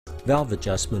Valve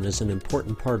adjustment is an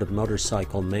important part of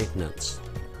motorcycle maintenance.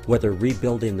 Whether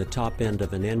rebuilding the top end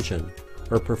of an engine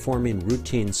or performing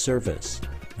routine service,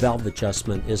 valve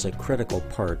adjustment is a critical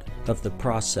part of the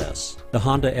process. The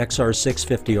Honda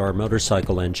XR650R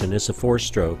motorcycle engine is a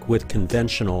 4-stroke with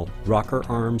conventional rocker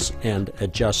arms and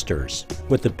adjusters.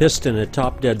 With the piston at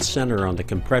top dead center on the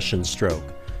compression stroke,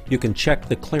 you can check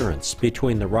the clearance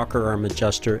between the rocker arm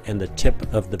adjuster and the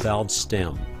tip of the valve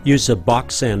stem. Use a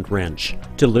box end wrench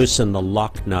to loosen the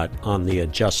lock nut on the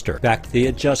adjuster. Back the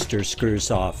adjuster screws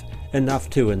off enough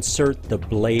to insert the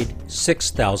blade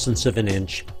 0.6 of an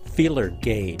inch feeler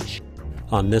gauge.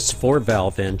 On this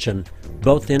 4-valve engine,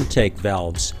 both intake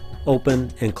valves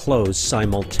open and close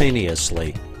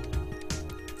simultaneously.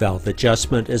 Valve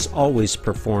adjustment is always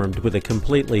performed with a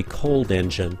completely cold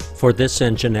engine. For this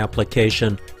engine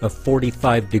application, a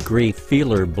 45-degree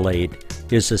feeler blade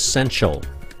is essential.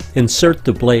 Insert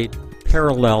the blade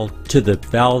parallel to the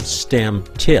valve stem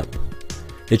tip.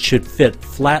 It should fit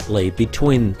flatly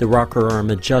between the rocker arm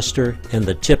adjuster and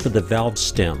the tip of the valve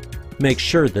stem. Make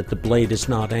sure that the blade is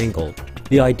not angled.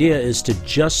 The idea is to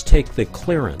just take the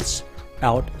clearance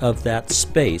out of that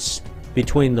space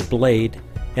between the blade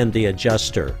and the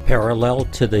adjuster. Parallel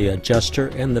to the adjuster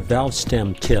and the valve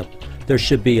stem tip, there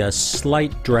should be a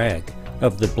slight drag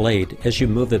of the blade as you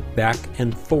move it back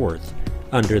and forth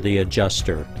under the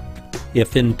adjuster.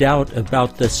 If in doubt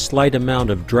about the slight amount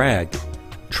of drag,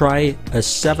 try a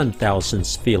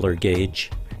 0.007 feeler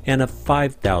gauge and a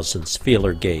 0.005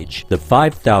 feeler gauge. The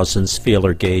 0.005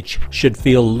 feeler gauge should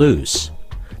feel loose.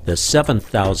 The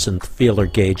 0.007 feeler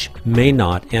gauge may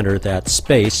not enter that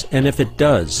space, and if it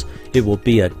does, it will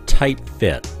be a tight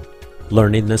fit.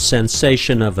 Learning the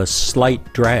sensation of a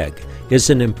slight drag is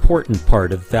an important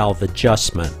part of valve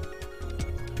adjustment.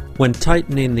 When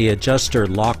tightening the adjuster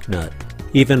lock nut,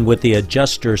 even with the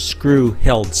adjuster screw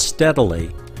held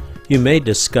steadily, you may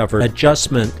discover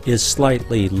adjustment is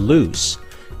slightly loose,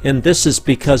 and this is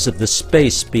because of the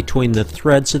space between the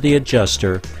threads of the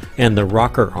adjuster and the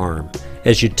rocker arm.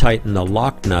 As you tighten the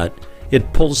lock nut,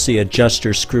 it pulls the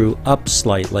adjuster screw up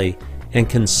slightly and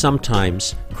can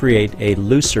sometimes create a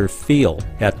looser feel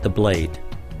at the blade.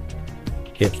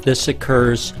 If this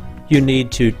occurs, you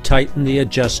need to tighten the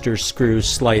adjuster screw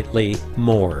slightly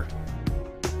more.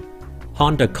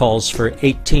 Honda calls for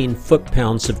 18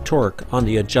 foot-pounds of torque on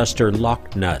the adjuster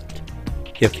lock nut.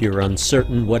 If you're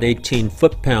uncertain what 18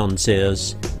 foot-pounds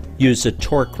is, use a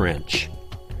torque wrench.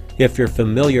 If you're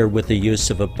familiar with the use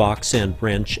of a box end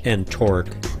wrench and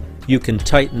torque, you can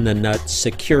tighten the nut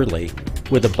securely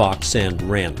with a box end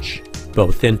wrench.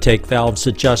 Both intake valves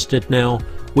adjusted now,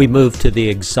 we move to the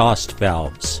exhaust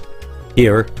valves.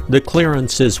 Here, the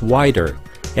clearance is wider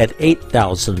at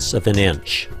 0.008 of an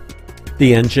inch.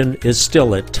 The engine is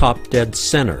still at top dead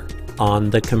center on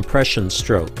the compression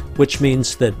stroke, which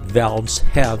means that valves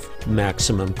have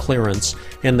maximum clearance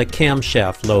and the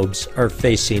camshaft lobes are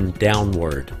facing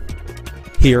downward.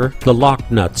 Here, the lock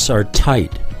nuts are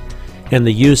tight, and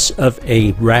the use of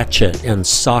a ratchet and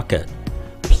socket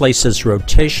places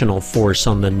rotational force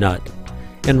on the nut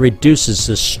and reduces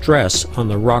the stress on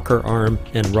the rocker arm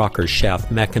and rocker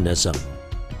shaft mechanism.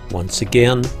 Once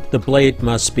again, the blade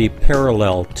must be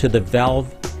parallel to the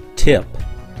valve tip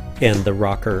and the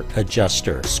rocker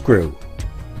adjuster screw.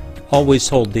 Always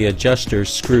hold the adjuster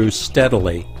screw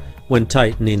steadily when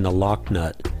tightening the lock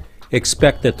nut.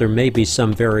 Expect that there may be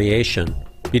some variation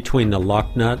between the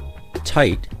lock nut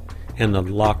tight and the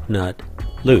lock nut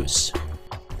loose.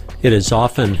 It is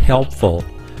often helpful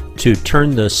to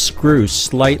turn the screw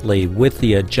slightly with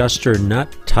the adjuster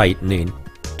nut tightening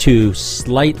to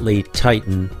slightly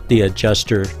tighten the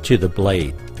adjuster to the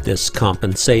blade. This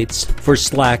compensates for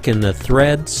slack in the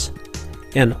threads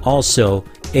and also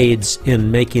aids in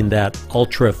making that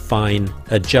ultra-fine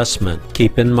adjustment.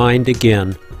 Keep in mind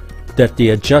again that the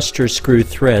adjuster screw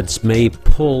threads may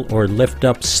pull or lift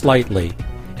up slightly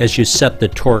as you set the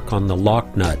torque on the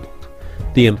lock nut.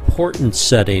 The important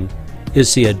setting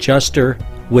is the adjuster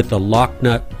with the lock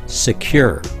nut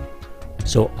secure,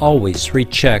 so always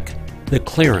recheck the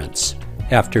clearance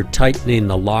after tightening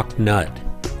the lock nut.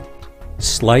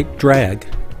 Slight drag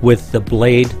with the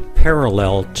blade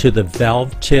parallel to the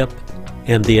valve tip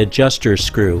and the adjuster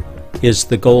screw is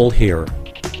the goal here.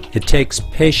 It takes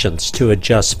patience to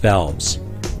adjust valves.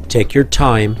 Take your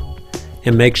time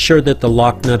and make sure that the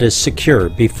lock nut is secure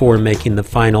before making the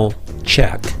final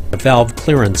check. The valve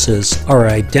clearances are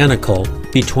identical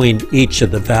between each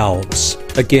of the valves.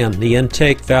 Again, the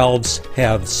intake valves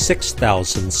have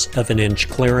 0.006 of an inch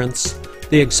clearance.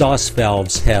 The exhaust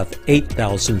valves have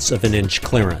 0.008 of an inch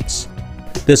clearance.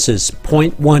 This is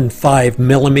 0.15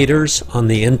 millimeters on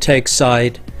the intake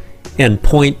side and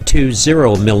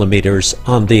 0.20 millimeters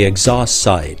on the exhaust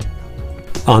side.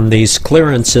 On these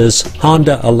clearances,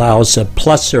 Honda allows a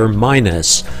plus or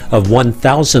minus of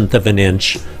 1/1000th of an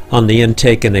inch on the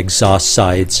intake and exhaust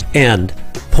sides and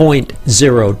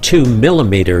 0.02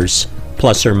 millimeters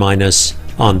plus or minus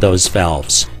on those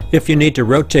valves. If you need to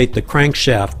rotate the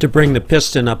crankshaft to bring the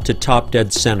piston up to top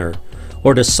dead center,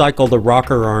 or to cycle the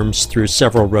rocker arms through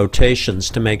several rotations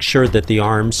to make sure that the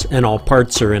arms and all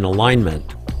parts are in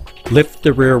alignment, lift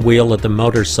the rear wheel of the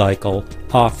motorcycle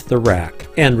off the rack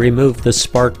and remove the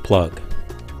spark plug.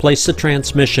 Place the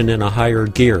transmission in a higher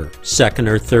gear, second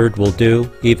or third will do,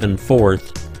 even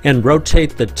fourth, and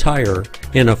rotate the tire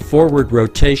in a forward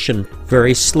rotation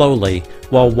very slowly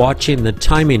while watching the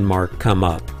timing mark come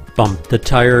up. Bump the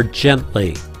tire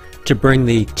gently to bring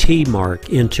the T mark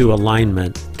into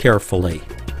alignment carefully.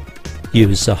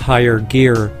 Use a higher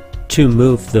gear to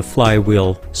move the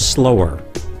flywheel slower.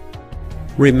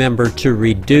 Remember to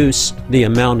reduce the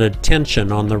amount of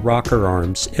tension on the rocker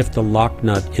arms if the lock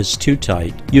nut is too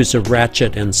tight. Use a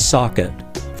ratchet and socket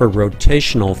for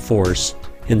rotational force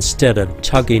instead of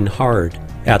tugging hard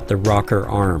at the rocker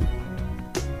arm.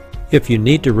 If you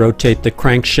need to rotate the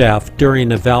crankshaft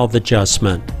during a valve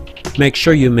adjustment, make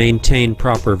sure you maintain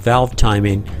proper valve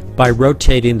timing by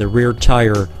rotating the rear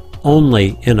tire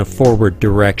only in a forward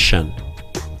direction.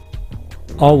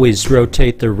 Always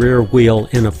rotate the rear wheel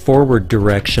in a forward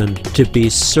direction to be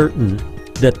certain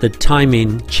that the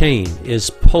timing chain is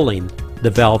pulling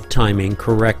the valve timing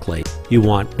correctly. You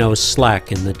want no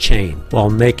slack in the chain, while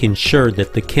making sure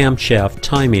that the camshaft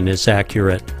timing is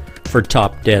accurate for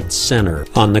top dead center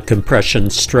on the compression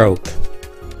stroke.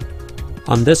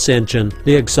 On this engine,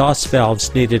 the exhaust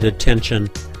valves needed attention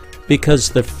because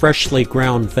the freshly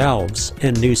ground valves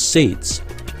and new seats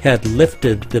had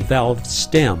lifted the valve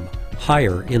stem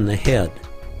higher in the head.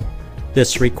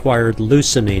 This required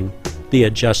loosening the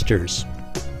adjusters.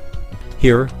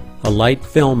 Here, a light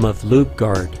film of lube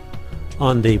guard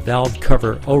on the valve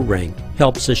cover O-ring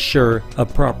helps assure a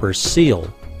proper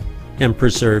seal and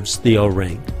preserves the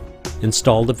O-ring.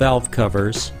 Install the valve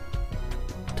covers,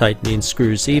 tightening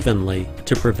screws evenly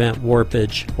to prevent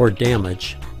warpage or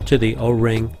damage to the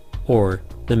O-ring or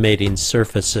the mating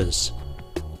surfaces.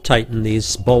 Tighten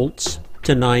these bolts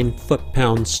to 9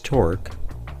 foot-pounds torque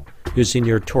using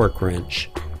your torque wrench.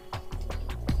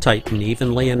 Tighten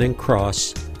evenly and in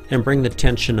cross and bring the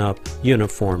tension up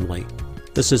uniformly.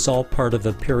 This is all part of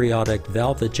a periodic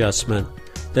valve adjustment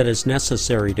that is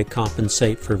necessary to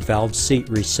compensate for valve seat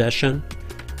recession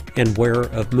and wear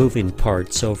of moving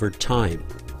parts over time.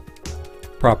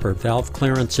 Proper valve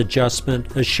clearance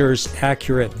adjustment assures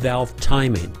accurate valve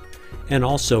timing and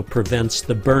also prevents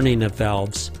the burning of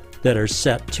valves that are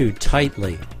set too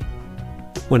tightly.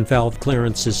 When valve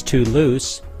clearance is too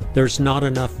loose, there's not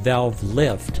enough valve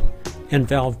lift, and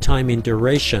valve timing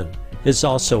duration is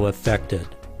also affected.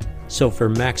 So for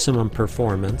maximum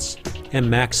performance and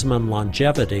maximum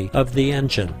longevity of the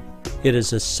engine, it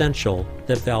is essential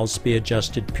that valves be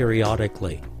adjusted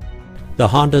periodically. The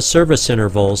Honda service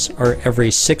intervals are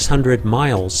every 600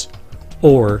 miles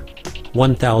or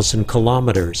 1,000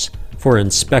 kilometers for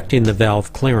inspecting the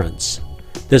valve clearance.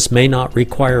 This may not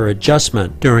require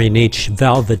adjustment during each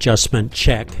valve adjustment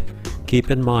check.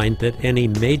 Keep in mind that any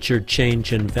major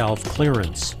change in valve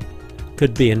clearance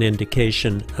could be an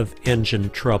indication of engine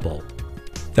trouble.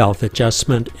 Valve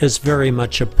adjustment is very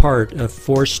much a part of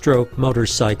four-stroke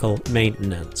motorcycle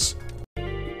maintenance.